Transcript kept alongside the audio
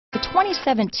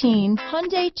2017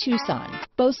 Hyundai Tucson.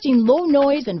 Boasting low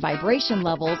noise and vibration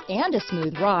levels and a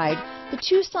smooth ride, the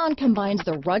Tucson combines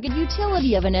the rugged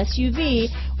utility of an SUV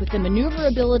with the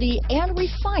maneuverability and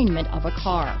refinement of a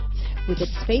car. With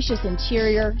its spacious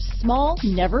interior, small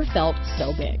never felt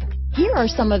so big. Here are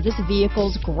some of this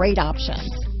vehicle's great options: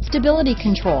 stability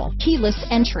control, keyless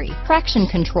entry, traction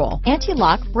control,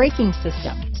 anti-lock braking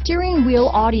system, steering wheel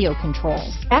audio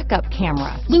controls, backup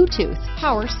camera, Bluetooth,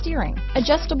 power steering,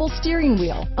 adjustable steering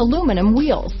wheel, aluminum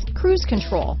wheels, cruise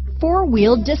control,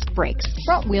 four-wheel disc brakes,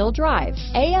 front-wheel drive,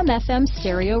 AM/FM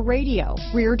stereo radio,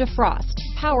 rear defrost,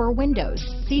 power windows,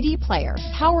 CD player,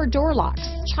 power door locks,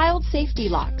 child safety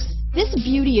locks. This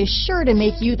beauty is sure to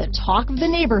make you the talk of the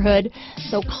neighborhood,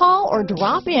 so call or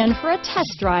drop in for a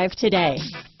test drive today.